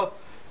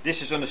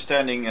This is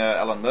Understanding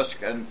Elon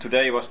Musk, and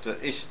today was the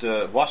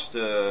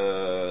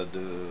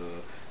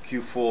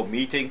Q4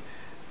 meeting.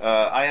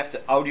 I have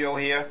the audio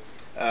here.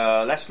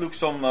 Let's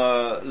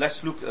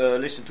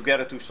listen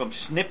together to some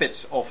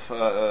snippets of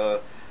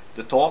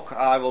the talk.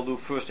 I will do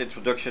first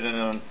introduction, and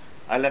then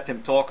I let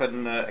him talk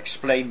and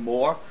explain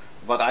more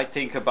what I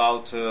think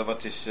about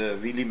what is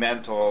really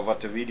meant or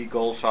what the really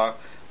goals are.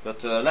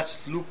 But let's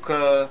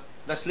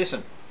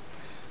listen.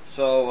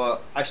 So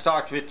I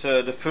start with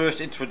the first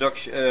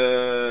introduction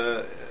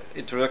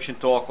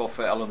talk of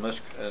Elon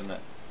Musk, and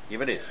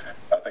here it is.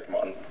 Thank you,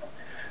 Martin.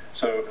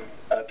 So,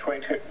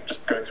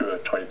 just going through a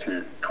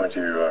 2022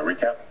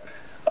 recap.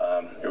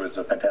 It was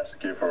a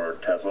fantastic year for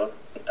Tesla.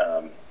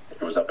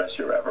 It was our best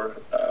year ever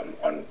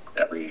on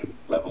every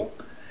level.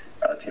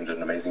 Our team did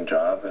an amazing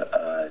job.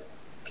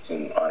 It's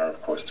an honor, of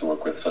course, to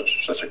work with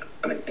such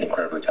an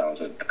incredibly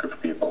talented group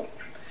of people.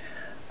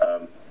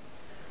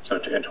 So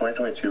in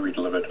 2022, we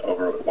delivered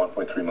over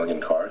 1.3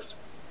 million cars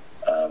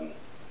and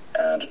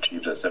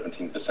achieved a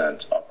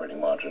 17%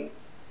 operating margin,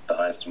 the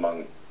highest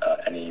among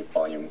any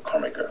volume car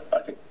maker. I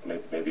think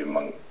maybe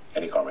among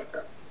any car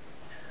maker.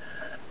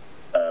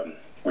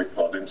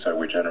 While doing so,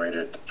 we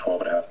generated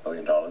 $12.5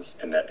 billion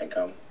in net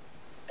income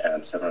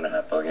and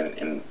 $7.5 billion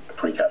in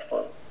free cash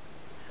flow.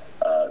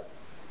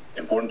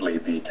 Importantly,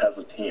 the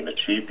Tesla team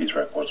achieved these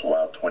records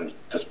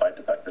despite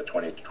the fact that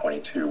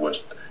 2022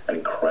 was an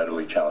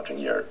incredibly challenging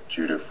year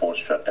due to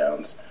forced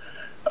shutdowns,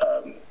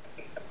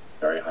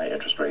 very high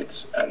interest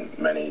rates, and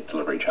many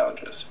delivery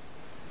challenges.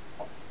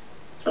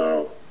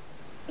 So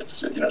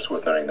it's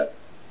worth noting that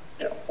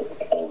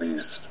all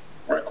these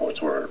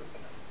records were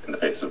in the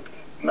face of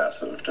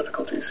massive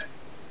difficulties.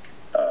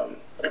 A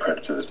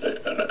credit to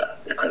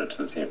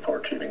the team for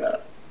achieving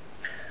that.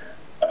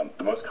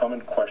 The most common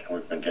question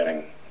we've been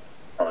getting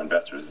from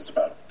investors is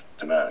about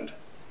demand.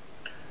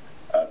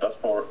 Thus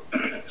far,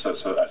 so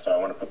I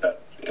want to put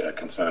that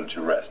concern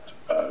to rest.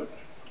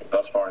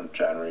 Thus far in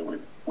January,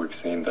 we've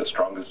seen the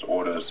strongest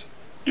orders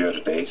year to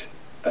date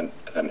than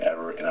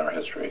ever in our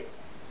history.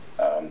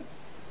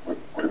 We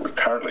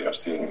currently are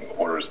seeing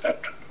orders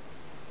at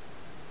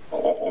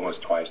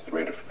almost twice the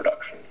rate of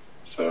production.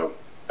 So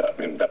I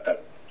mean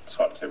that's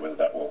hard to say whether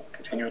that will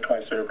continue at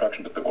twice the rate of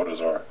production, but the orders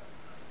are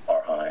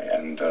high,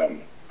 and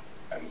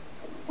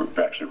we've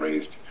actually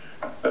raised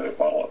the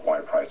Model Y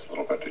price a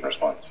little bit in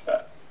response to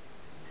that.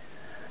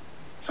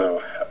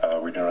 So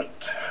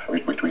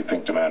we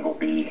think demand will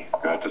be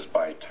good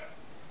despite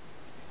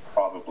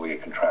probably a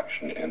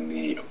contraction in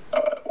the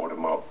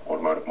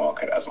automotive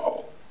market as a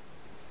whole.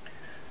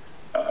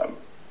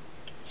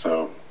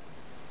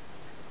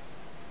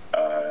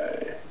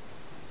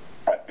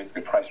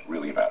 Basically, price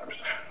really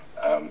matters.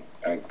 I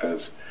think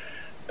there's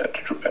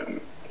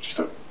just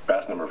a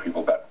vast number of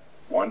people that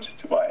want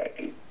to buy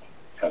a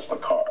Tesla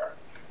car,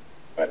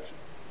 but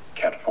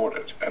can't afford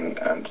it,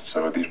 and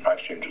so these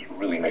price changes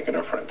really make a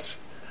difference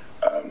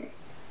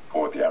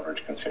for the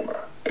average consumer.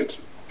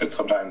 It's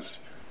sometimes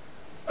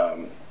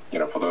for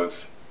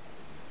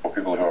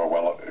people who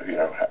are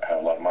have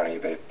a lot of money,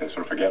 they sort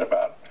of forget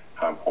about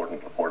how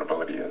important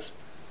affordability is.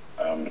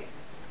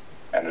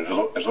 And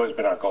it's always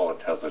been our goal at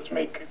Tesla to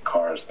make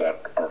cars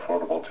that are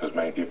affordable to as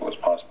many people as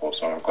possible.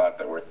 So I'm glad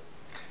that we're.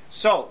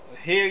 So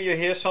here you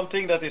hear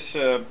something that is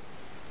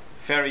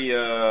very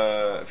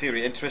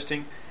very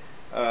interesting.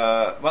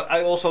 What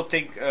I also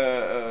think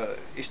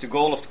is the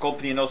goal of the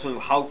company, and also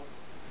how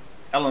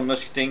Elon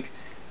Musk think.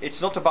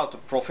 It's not about the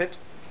profit.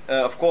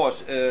 Of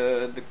course,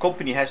 the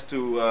company has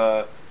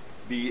to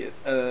be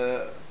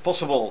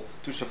possible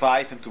to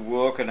survive and to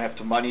work and have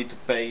the money to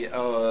pay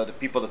the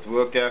people that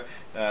work there,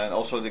 and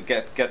also to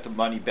get the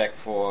money back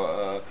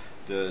for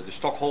the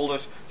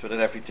stockholders, so that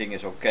everything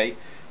is okay.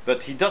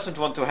 But he doesn't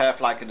want to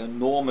have like an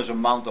enormous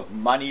amount of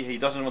money. He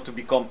doesn't want to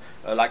become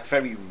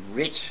very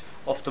rich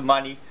of the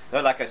money.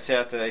 Like I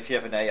said, if you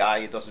have an AI,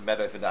 it doesn't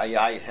matter if an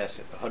AI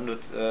has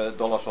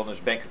 $100 on his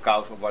bank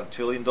account or $1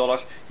 trillion.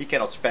 He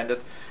cannot spend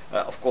it.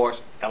 Of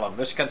course, Elon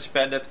Musk can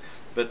spend it.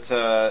 But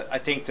I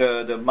think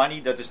the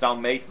money that is now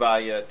made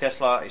by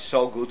Tesla is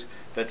so good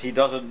that he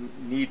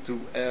doesn't need to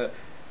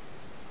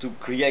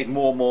create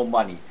more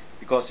money.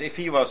 Because if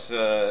he was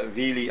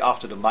really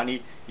after the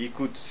money, he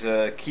could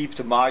keep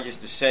the margins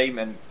the same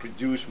and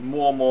produce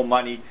more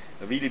money,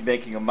 really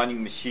making a money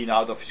machine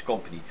out of his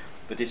company.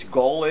 But his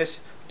goal is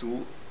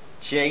to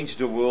change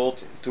the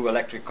world to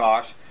electric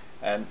cars,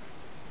 and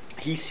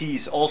he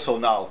sees also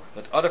now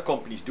that other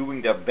companies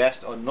doing their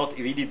best or not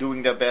really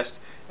doing their best,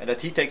 and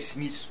that he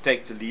needs to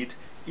take the lead.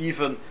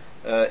 Even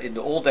in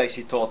the old days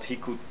he thought he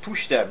could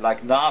push them,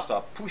 like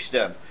NASA push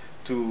them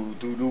to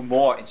do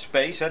more in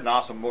space,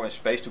 NASA more in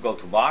space, to go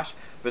to Mars,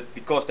 but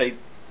because there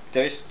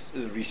is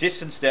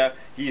resistance there,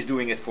 he is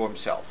doing it for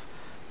himself.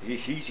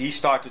 He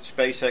started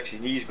SpaceX,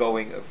 and he's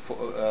going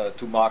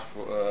to Mars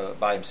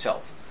by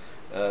himself,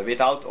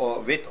 with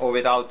or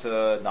without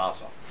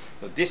NASA.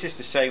 So this is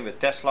the same with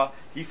Tesla.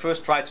 He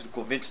first tried to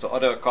convince the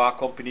other car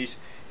companies.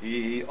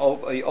 He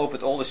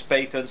opened all his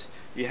patents.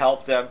 He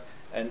helped them,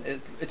 and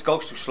it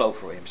goes too slow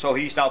for him. So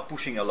he's now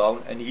pushing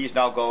alone, and he is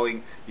now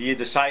going. He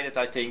decided,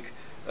 I think,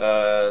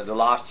 the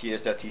last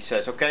years that he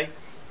says, okay,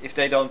 if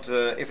they don't,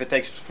 if it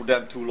takes for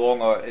them too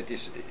long or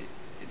it's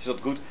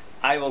not good,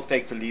 I will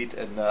take the lead,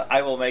 and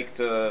I will make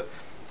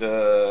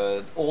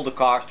all the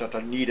cars that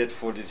are needed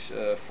for this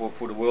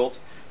for the world.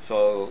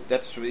 So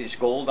that's his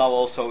goal now.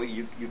 Also,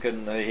 you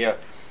can hear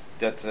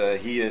that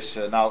he is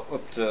now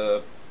up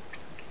to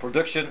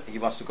production. He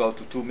wants to go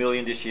to 2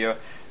 million this year,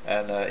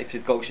 and if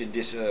it goes in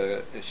this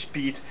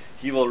speed,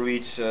 he will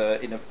reach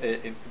in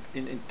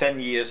 10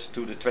 years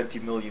to the 20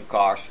 million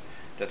cars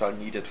that are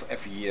needed for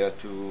every year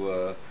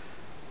to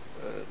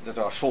that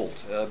are sold.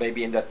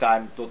 Maybe in that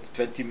time not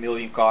 20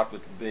 million cars,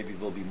 but maybe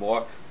will be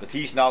more. But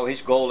his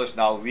goal is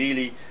now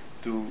really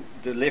to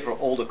deliver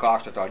all the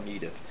cars that are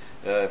needed.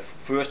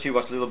 First he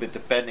was a little bit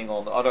depending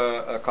on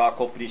other car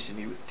companies, and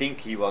you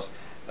think he was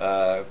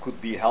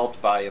could be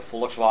helped by a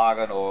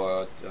Volkswagen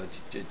or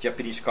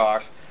Japanese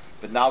cars.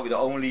 But now the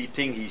only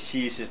thing he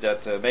sees is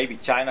that maybe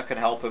China can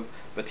help him,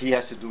 but he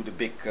has to do the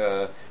big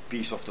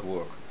piece of the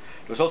work.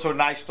 There was also a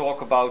nice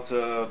talk about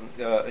a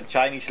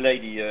Chinese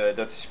lady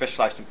that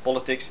specialized in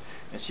politics,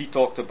 and she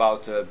talked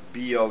about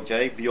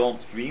BOJ,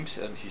 Beyond Dreams,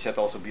 and she said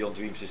also Beyond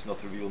Dreams is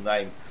not a real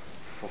name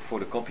for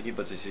the company,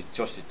 but it's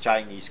just the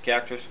Chinese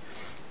characters.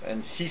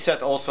 And she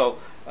said also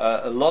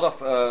a lot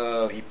of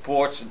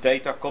reports,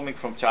 data coming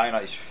from China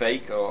is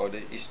fake or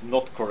is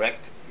not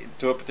correct,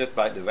 interpreted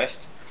by the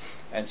West.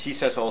 And she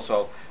says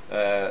also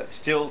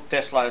still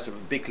Tesla has a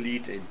big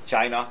lead in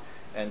China,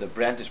 and the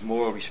brand is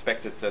more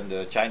respected than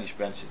the Chinese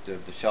brands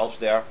themselves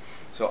there.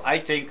 So I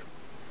think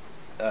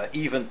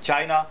even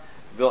China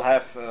will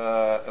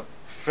have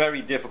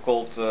very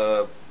difficult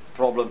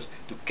problems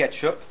to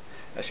catch up,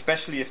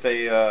 especially if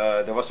they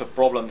there was a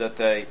problem that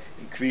they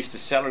increased the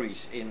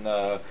salaries in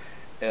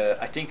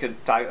I think in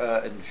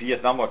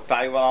Vietnam or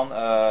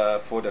Taiwan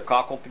for the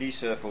car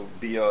companies for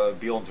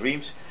Beyond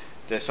Dreams.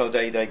 So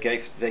they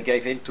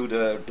gave in to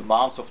the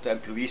demands of the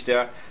employees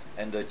there,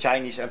 and the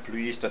Chinese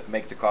employees that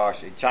make the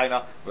cars in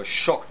China were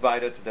shocked by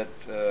that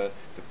the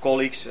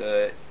colleagues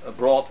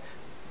abroad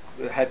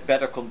had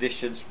better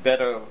conditions,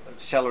 better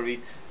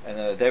salary,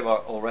 and they were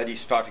already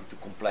starting to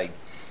complain.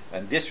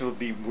 And this will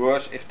be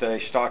worse if they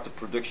start the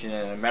production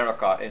in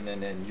America and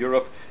in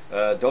Europe.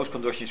 Those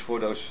conditions for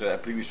those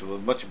employees were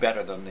much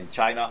better than in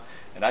China,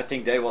 and I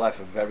think they will have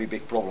a very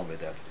big problem with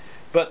that.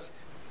 But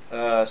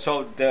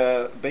so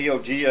the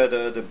BOG,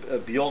 the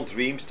Beyond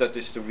Dreams, that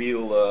is the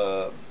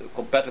real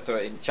competitor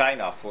in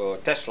China for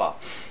Tesla.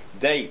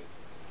 They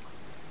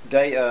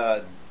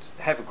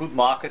have a good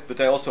market, but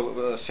they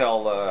also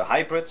sell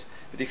hybrids.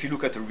 But if you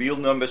look at the real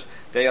numbers,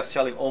 they are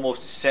selling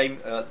almost the same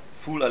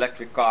full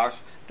electric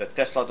cars that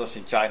Tesla does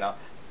in China.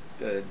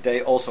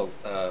 They also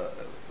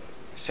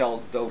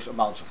sell those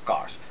amounts of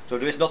cars. So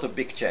there is not a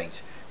big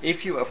change.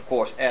 If you of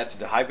course add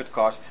the hybrid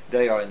cars,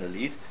 they are in the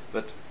lead,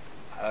 but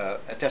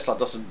Tesla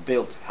doesn't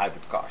build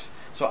hybrid cars.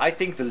 So I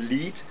think the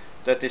lead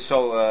that is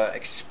so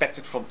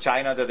expected from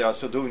China, that they are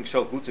doing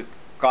so good, the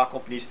car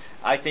companies,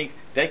 I think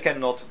they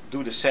cannot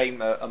do the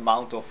same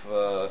amount of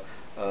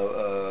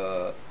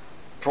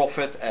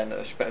profit, and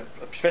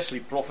especially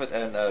profit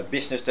and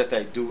business that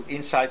they do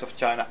inside of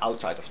China,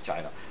 outside of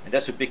China, and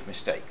that's a big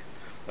mistake.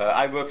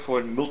 I worked for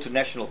a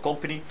multinational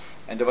company,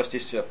 and there was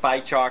this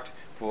pie chart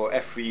for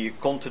every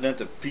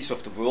continent, a piece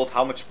of the world,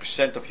 how much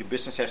percent of your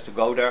business has to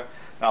go there.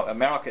 Now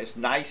America is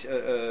nice,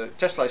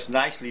 Tesla is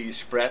nicely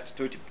spread,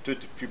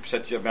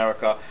 33% to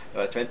America,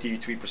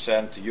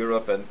 23%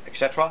 Europe, and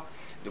etc.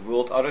 The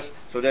world others,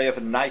 so they have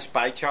a nice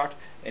pie chart,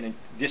 and in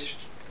this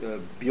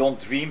Beyond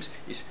Dreams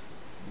is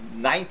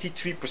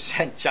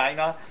 93%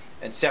 China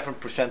and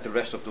 7% the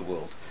rest of the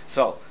world.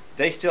 So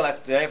they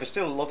have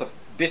still a lot of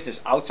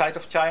business outside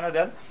of China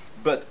then,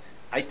 but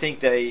I think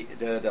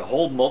the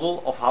whole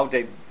model of how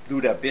they do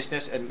their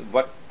business and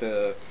what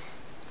the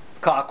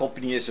car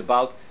company is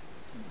about,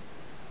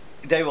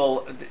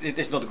 it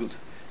is not good.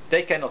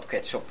 They cannot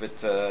catch up with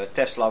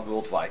Tesla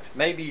worldwide.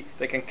 Maybe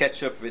they can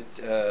catch up with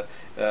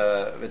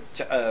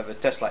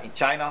Tesla in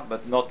China,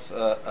 but not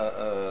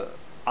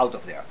out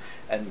of there.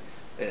 And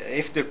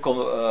if the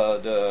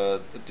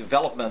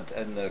development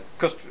and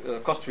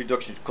cost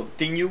reductions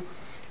continue,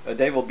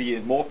 they will be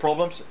in more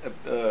problems,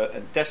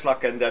 and Tesla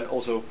can then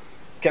also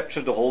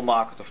capture the whole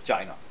market of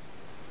China.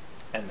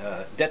 And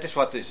that is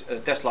what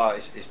Tesla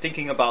is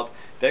thinking about.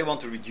 They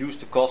want to reduce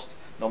the cost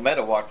no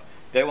matter what.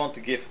 They want to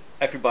give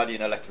everybody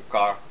an electric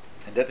car,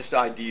 and that is the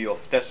idea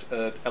of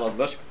Elon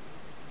Musk.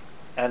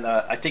 And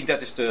I think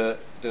that is the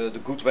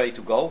good way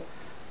to go.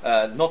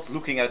 Not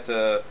looking at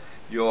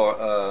your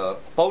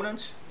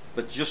opponents,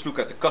 but just look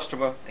at the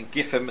customer and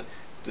give him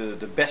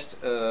the best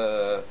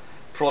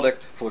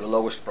product for the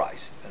lowest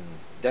price. And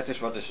that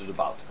is what this is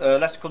about.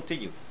 Let's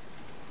continue.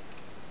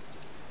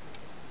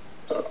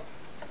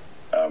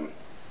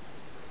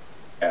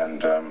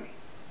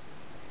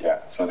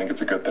 So I think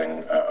it's a good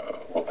thing,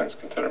 all things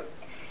considered.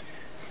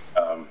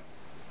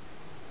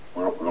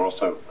 We're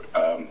also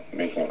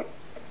making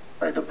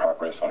very good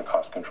progress on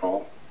cost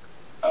control,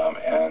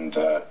 and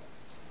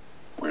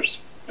we're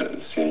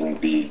seeing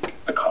the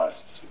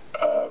costs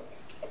of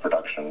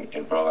production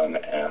in Berlin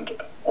and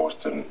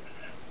Austin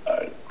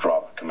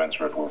drop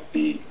commensurate with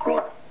the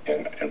growth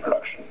in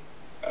production,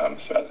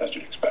 so as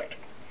you'd expect.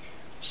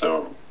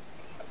 So,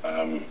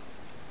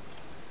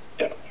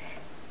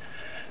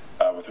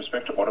 with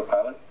respect to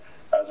autopilot,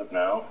 as of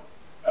now,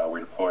 we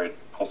deployed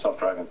full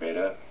self-driving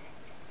beta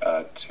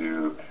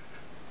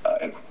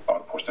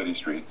for city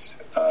streets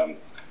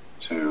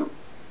to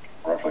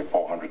roughly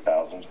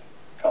 400,000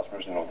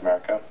 customers in North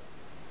America.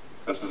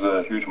 This is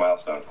a huge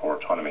milestone for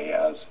autonomy,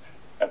 as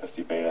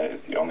FSD beta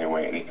is the only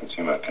way any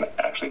consumer can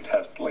actually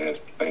test the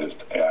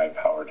latest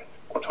AI-powered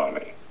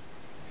autonomy.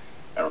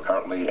 And we're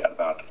currently at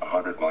about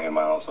 100 million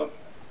miles of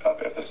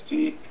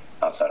FSD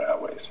outside of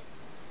highways.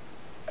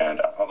 And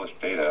our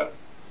published data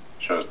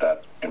shows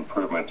that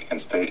improvement in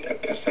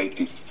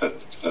safety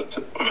statistics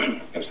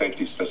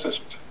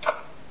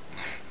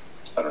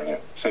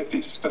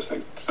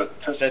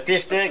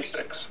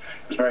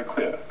is very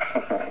clear.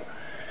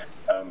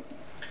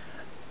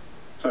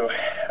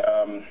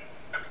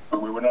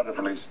 We would not have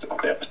released the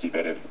FSD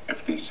beta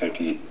if the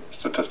safety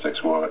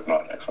statistics were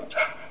not excellent.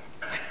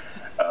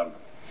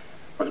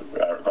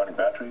 Regarding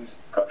batteries,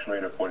 production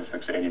rate of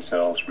 4680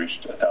 cells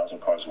reached 1,000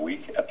 cars a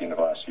week at the end of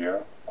last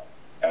year,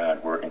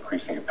 and we're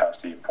increasing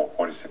capacity for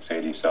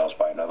 4680 cells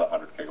by another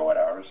 100 gigawatt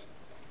hours,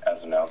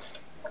 as announced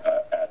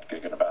at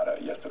Giga Nevada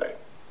yesterday.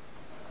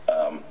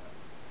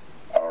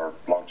 Our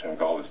long-term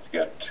goal is to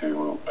get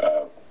to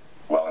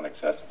well in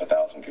excess of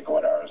 1,000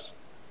 gigawatt hours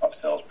of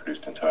cells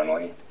produced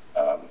internally,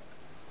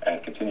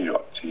 and continue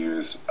to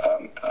use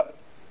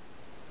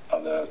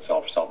other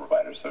cell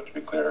providers. So to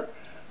be clear,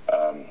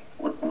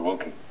 we will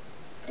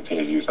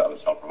continue to use other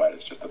cell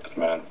providers, just that the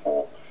demand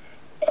for...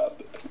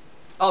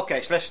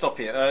 Okay, so let's stop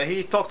here.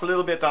 He talked a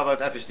little bit about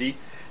FSD,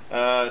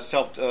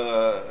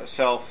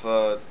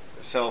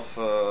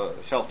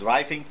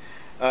 self-driving.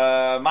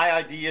 My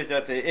idea is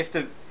that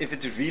if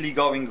it is really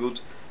going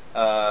good,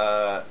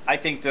 I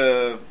think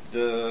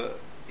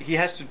he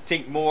has to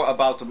think more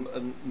about a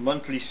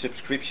monthly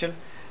subscription.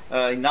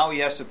 Now he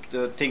has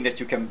the thing that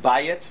you can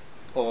buy it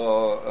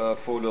or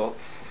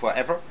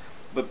forever,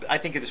 but I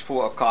think it is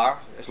for a car.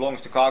 As long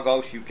as the car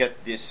goes, you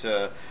get this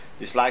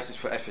license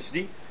for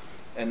FSD,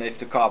 and if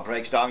the car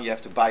breaks down, you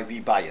have to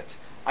rebuy it.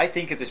 I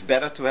think it is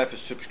better to have a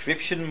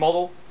subscription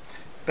model,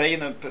 pay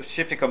a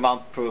specific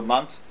amount per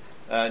month,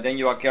 then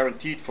you are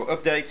guaranteed for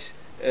updates.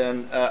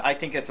 And I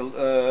think it's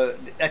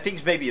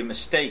maybe a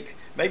mistake.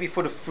 Maybe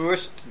for the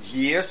first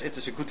years, it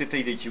is a good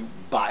thing that you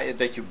buy it.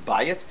 The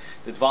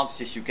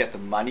advantage is you get the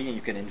money and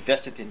you can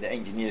invest it in the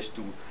engineers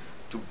to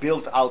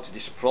build out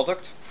this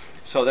product.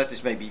 So that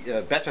is maybe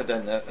better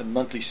than a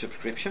monthly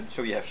subscription.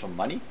 So you have some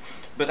money.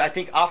 But I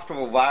think after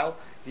a while,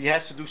 he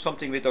has to do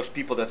something with those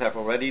people that have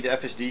already the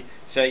FSD.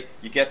 Say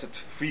you get it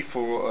free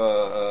for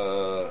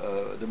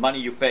the money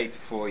you paid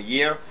for a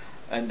year,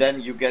 and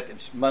then you get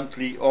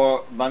monthly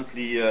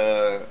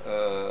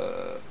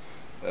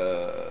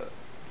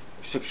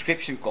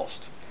subscription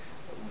cost.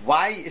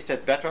 Why is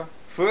that better?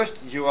 First,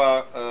 you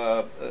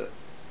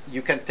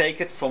can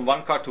take it from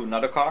one car to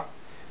another car.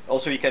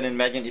 Also, you can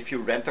imagine if you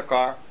rent a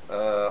car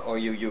or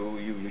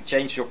you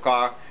change your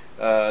car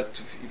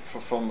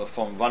from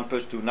one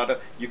person to another,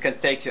 you can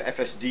take your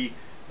FSD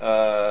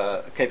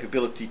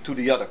capability to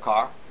the other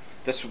car.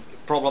 That's a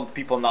problem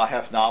people now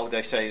have.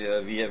 They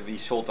say we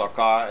sold our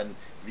car and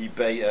we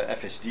pay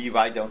FSD.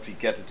 Why don't we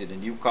get it in a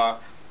new car?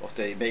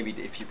 Maybe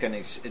if you can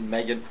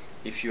imagine,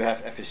 if you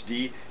have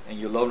FSD and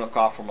you loan a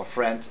car from a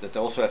friend that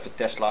also have a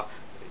Tesla,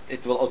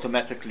 it will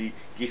automatically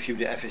give you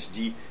the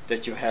FSD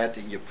that you had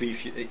in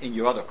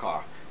your other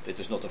car that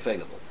is not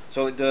available.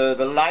 So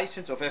the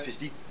license of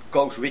FSD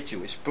goes with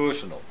you, it's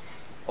personal.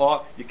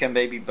 Or you can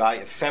maybe buy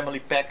a family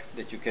pack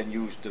that you can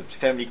use. The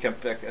family can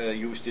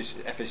use this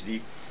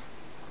FSD.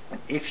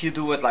 And if you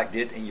do it like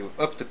that, and you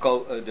up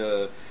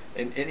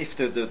and if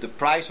the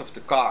price of the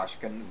cars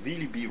can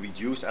really be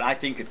reduced, and I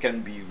think it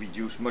can be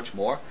reduced much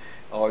more,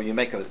 or you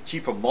make a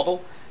cheaper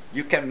model,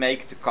 you can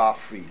make the car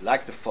free,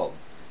 like the phone.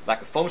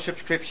 Like a phone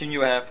subscription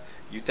you have,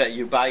 you take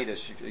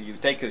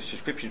a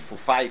subscription for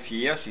 5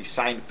 years, you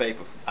sign the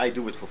paper, I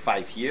do it for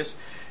 5 years,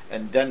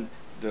 and then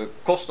the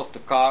cost of the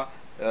car,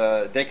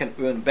 they can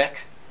earn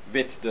back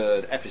with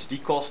the FSD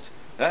cost.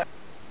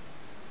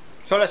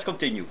 So let's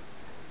continue.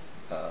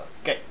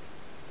 Okay.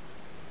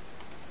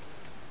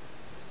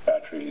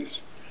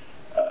 Batteries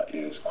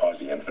is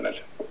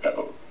quasi-infinite,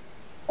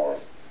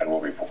 and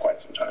will be for quite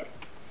some time.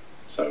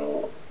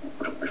 So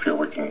we feel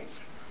we can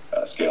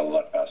scale a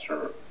lot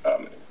faster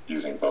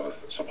using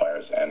both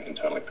suppliers and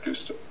internally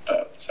produced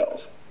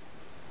cells.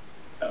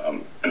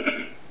 And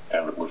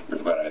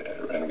we've got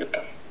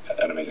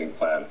an amazing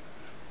plan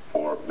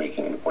for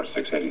making the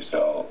 4680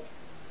 cell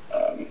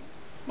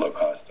low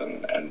cost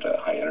and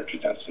high energy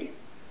density.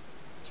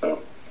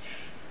 So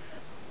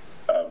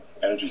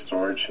energy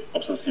storage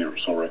also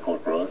saw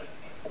record growth,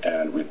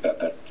 and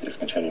that is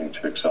continuing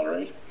to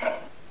accelerate.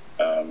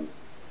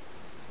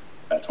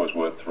 That's always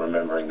worth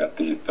remembering that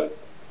the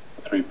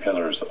three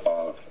pillars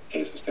of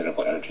a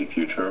sustainable energy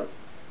future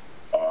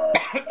are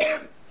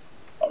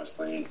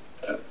obviously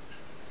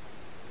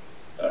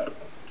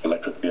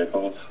electric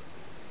vehicles,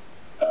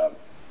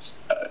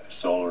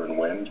 solar and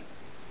wind,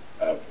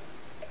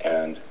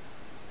 and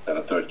then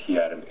the third key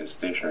item is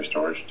stationary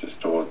storage to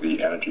store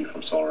the energy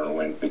from solar and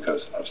wind,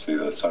 because obviously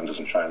the sun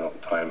doesn't shine all the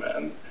time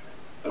and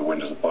the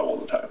wind doesn't blow all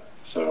the time.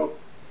 So,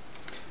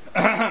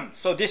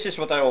 so this is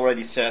what I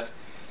already said.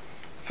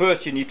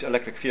 First, you need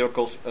electric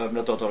vehicles,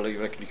 not only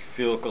electric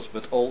vehicles,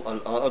 but all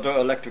other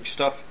electric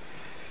stuff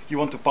you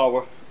want to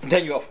power.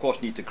 Then you of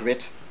course need the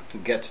grid to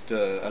get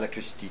the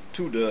electricity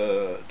to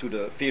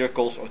the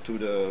vehicles or to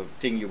the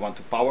thing you want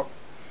to power.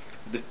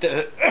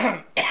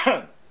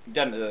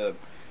 Then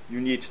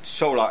you need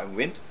solar and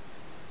wind.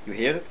 You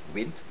hear it?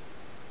 Wind.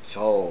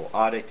 So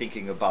are they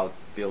thinking about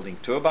building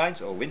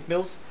turbines or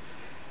windmills?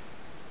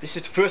 This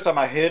is the first time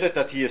I heard it,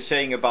 that he is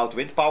saying about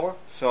wind power.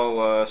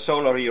 So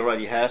solar he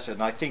already has,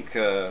 and I think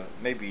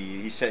maybe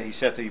he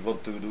said he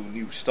wants to do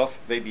new stuff.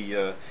 Maybe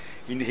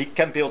he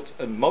can build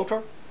a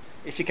motor.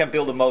 If you can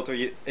build a motor,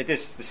 it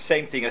is the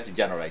same thing as a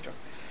generator.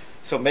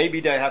 So maybe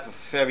they have a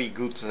very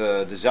good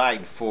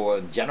design for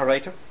a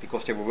generator,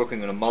 because they were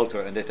working on a motor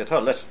and they thought, oh,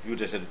 let's do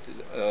this,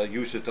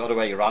 use it the other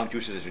way around,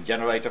 use it as a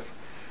generator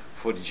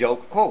for the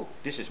joke. Oh,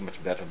 this is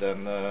much better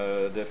than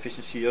the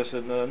efficiency as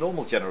a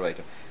normal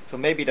generator. So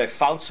maybe they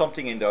found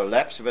something in their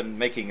labs when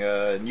making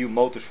new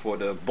motors for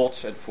the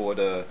bots and for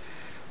the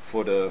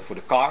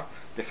car.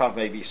 They found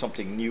maybe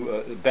something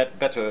new,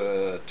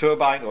 better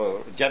turbine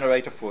or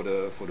generator for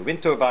the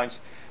wind turbines.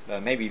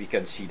 Maybe we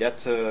can see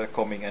that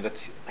coming, and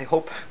that, I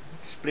hope,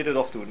 split it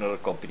off to another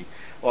company.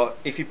 Or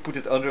if you put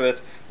it under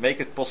it, make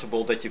it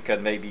possible that you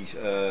can maybe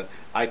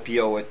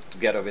IPO it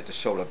together with the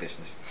solar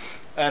business.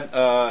 And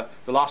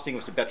the last thing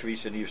was the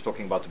batteries, and he was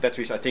talking about the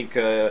batteries. I think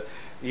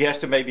he has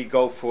to maybe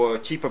go for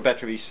cheaper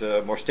batteries,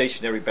 more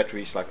stationary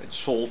batteries, like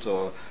salt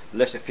or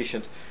less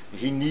efficient.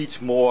 He needs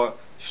more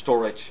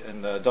storage,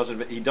 and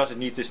he doesn't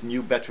need this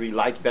new battery,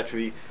 light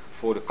battery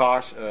for the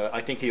cars.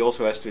 I think he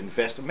also has to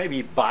invest, or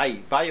maybe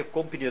buy a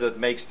company that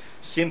makes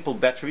simple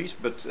batteries,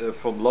 but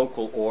from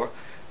local ore.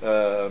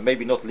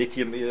 Maybe not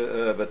lithium,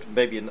 but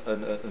maybe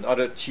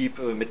another cheap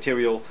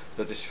material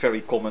that is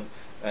very common,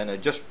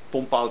 and just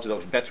pump out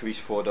those batteries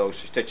for those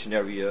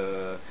stationary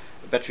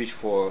batteries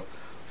for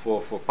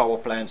power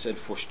plants and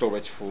for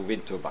storage for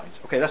wind turbines.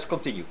 Okay, let's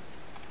continue.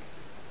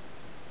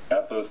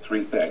 At those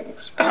three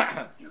things,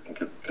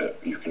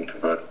 you can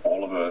convert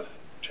all of Earth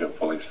to a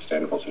fully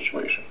sustainable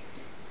situation.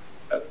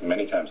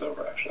 Many times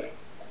over, actually.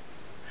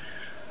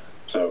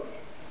 So,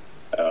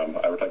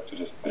 I would like to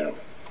just,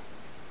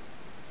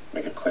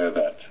 make it clear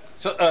that.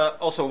 So,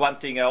 also one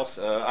thing else,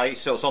 I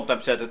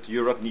sometimes said that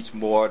Europe needs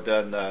more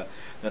than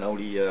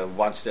only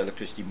wants the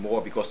electricity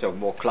more because they're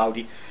more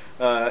cloudy.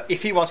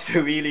 If he wants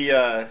to really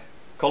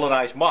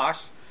colonize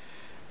Mars,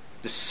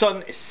 the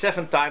sun is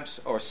 7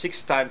 times or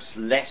 6 times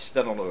less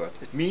than on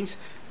Earth. It means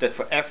that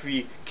for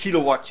every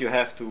kilowatt you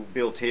have to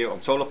build here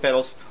on solar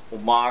panels,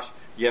 on Mars,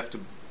 you have to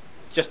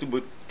just to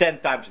put 10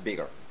 times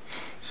bigger.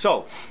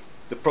 So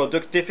the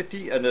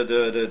productivity and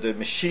the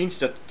machines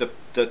that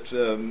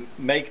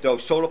make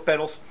those solar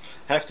panels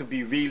have to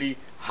be really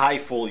high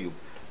volume.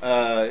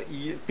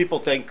 People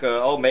think,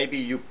 oh, maybe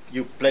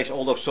you place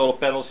all those solar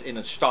panels in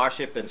a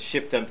starship and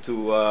ship them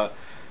to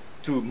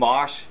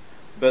Mars.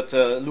 But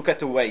look at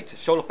the weight.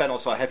 Solar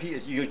panels are heavy.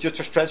 You're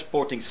just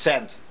transporting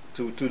sand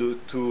to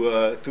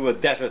a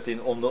desert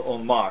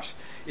on Mars.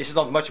 Is it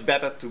not much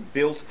better to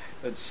build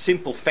a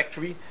simple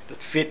factory that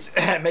fits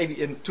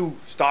maybe in 2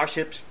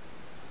 starships,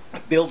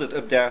 build it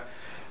up there,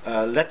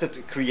 let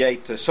it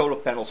create solar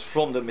panels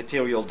from the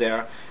material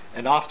there,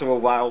 and after a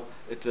while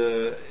it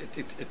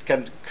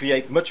can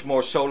create much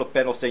more solar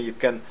panels than you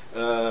can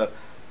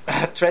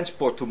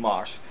transport to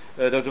Mars.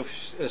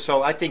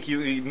 So I think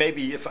you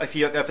maybe if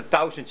you have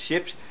 1,000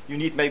 ships, you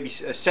need maybe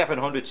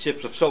 700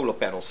 ships of solar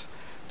panels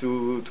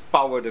to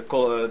power the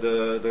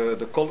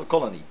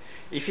colony.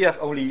 If you have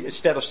only,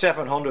 instead of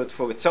 700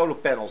 with solar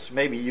panels,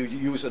 maybe you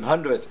use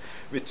 100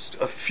 with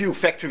a few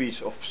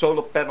factories of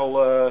solar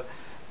panel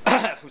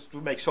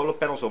to make solar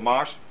panels on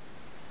Mars.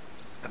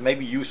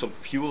 Maybe use some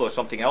fuel or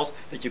something else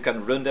that you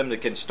can run them, they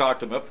can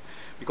start them up.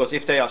 Because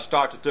if they are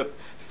started up,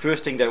 the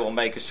first thing they will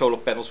make is solar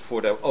panels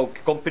for their own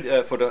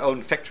company, for their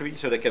own factory,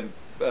 so they can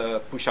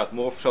push out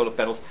more solar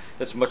panels.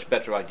 That's a much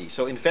better idea.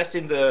 So invest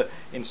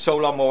in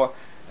solar more,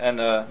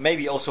 and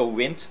maybe also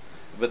wind.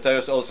 But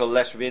there's also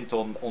less wind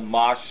on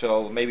Mars,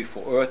 so maybe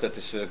for Earth that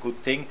is a good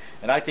thing.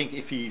 And I think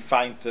if he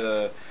finds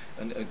a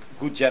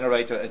good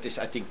generator, it is,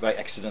 I think, by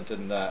accident,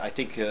 and I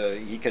think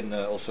he can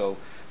also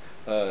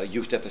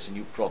use that as a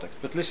new product.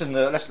 But listen,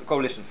 let's go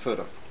listen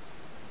further.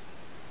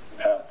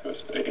 Path to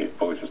a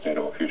fully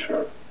sustainable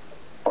future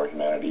for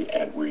humanity,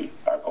 and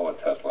our goal at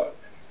Tesla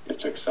is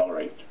to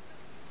accelerate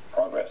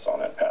progress on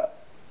that path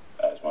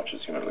as much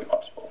as humanly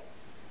possible.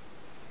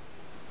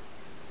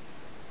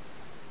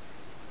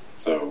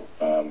 So,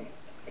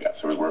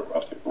 so we're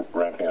obviously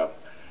ramping up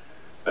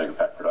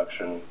megapack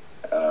production,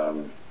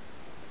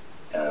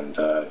 and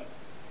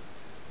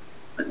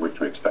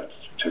we expect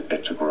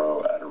it to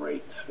grow at a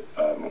rate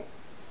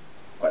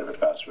quite a bit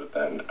faster faster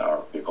than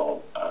our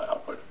vehicle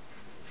output.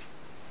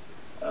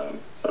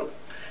 So,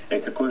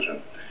 in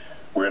conclusion,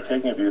 we're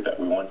taking a view that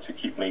we want to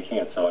keep making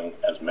and selling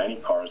as many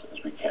cars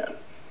as we can.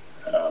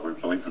 We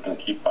believe we can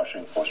keep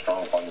pushing for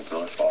strong volume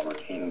growth while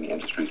retaining the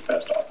industry's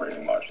best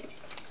operating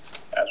margins.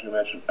 As we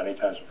mentioned many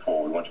times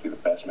before, we want to be the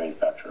best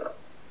manufacturer.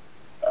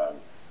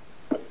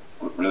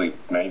 Really,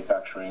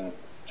 manufacturing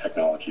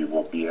technology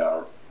will be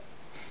our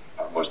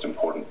most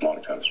important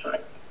long-term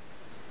strength.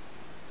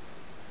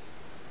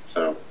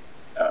 So,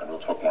 we'll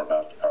talk more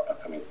about our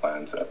upcoming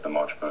plans at the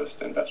March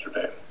 1st Investor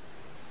Day.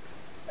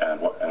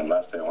 And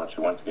lastly, I want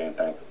to once again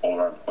thank all of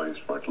our employees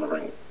for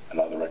delivering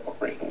another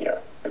record-breaking year.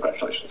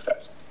 Congratulations,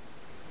 guys.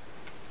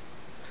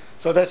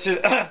 So that's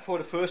it for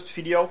the first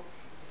video.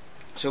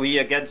 So he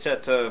again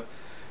said,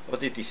 what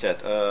did he said?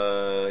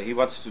 He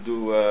wants to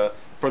do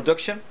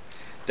production.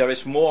 There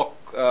is more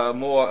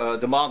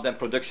demand than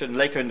production.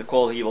 Later in the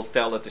call he will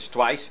tell it is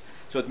twice.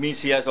 So it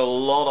means he has a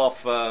lot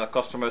of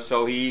customers.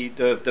 So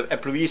the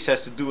employees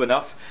has to do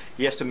enough.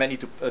 He has the money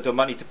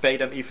to pay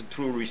them even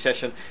through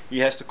recession. He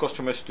has the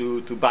customers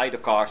to buy the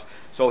cars.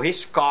 So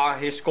his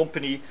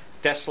company,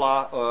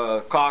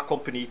 Tesla car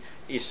company,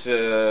 is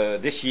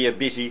this year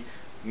busy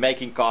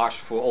making cars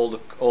for all the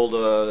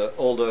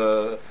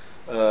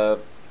the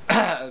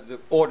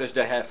orders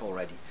they have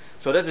already.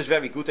 So that is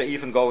very good. They're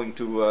even going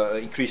to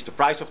increase the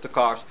price of the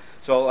cars.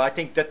 So I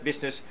think that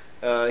business,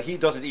 he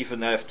doesn't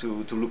even have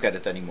to look at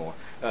it anymore.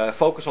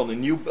 Focus on the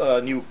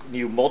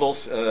new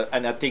models,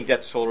 and I think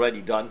that's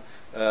already done.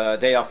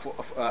 They are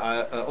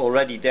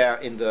already there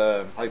in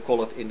the, how you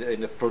call it,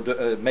 in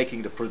the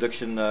making the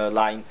production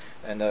line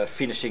and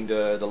finishing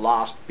the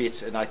last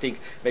bits. And I think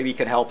maybe he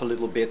can help a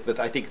little bit, but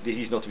I think this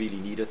is not really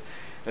needed.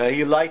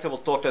 He later will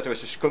talk that there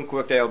is a skunk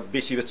work. They are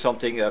busy with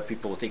something.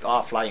 People will think,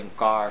 flying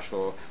cars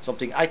or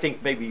something. I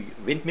think maybe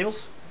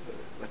windmills,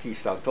 what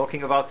he's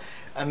talking about,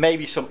 and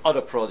maybe some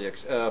other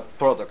products.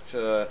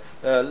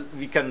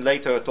 We can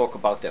later talk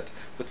about that.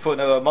 But for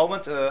the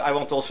moment, I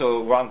want to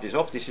also round this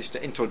up. This is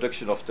the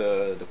introduction of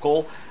the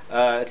call.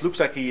 It looks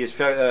like he is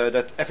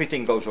that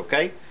everything goes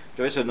okay.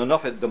 There is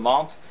enough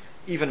demand.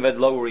 Even when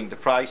lowering the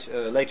price,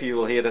 later you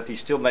will hear that he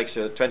still makes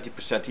a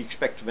 20%. He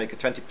expects to make a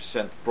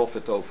 20%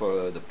 profit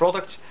over the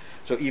products.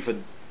 So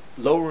even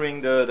lowering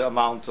the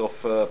amount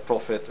of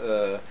profit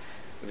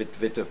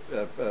with the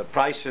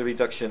price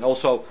reduction.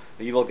 Also,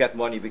 he will get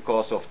money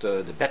because of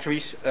the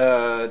batteries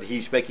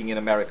he's making in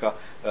America.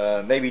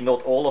 Maybe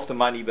not all of the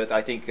money, but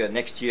I think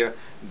next year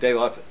they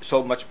will have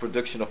so much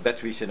production of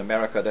batteries in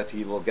America that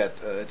he will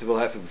get. It will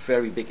have a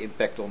very big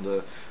impact on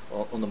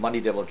the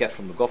money they will get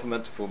from the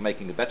government for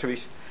making the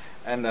batteries.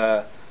 And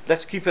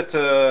let's keep it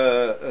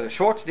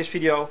short, this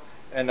video,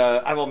 and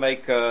I will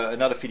make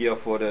another video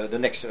for the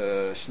next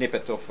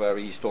snippet of where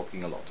he's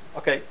talking a lot.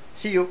 Okay,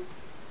 see you.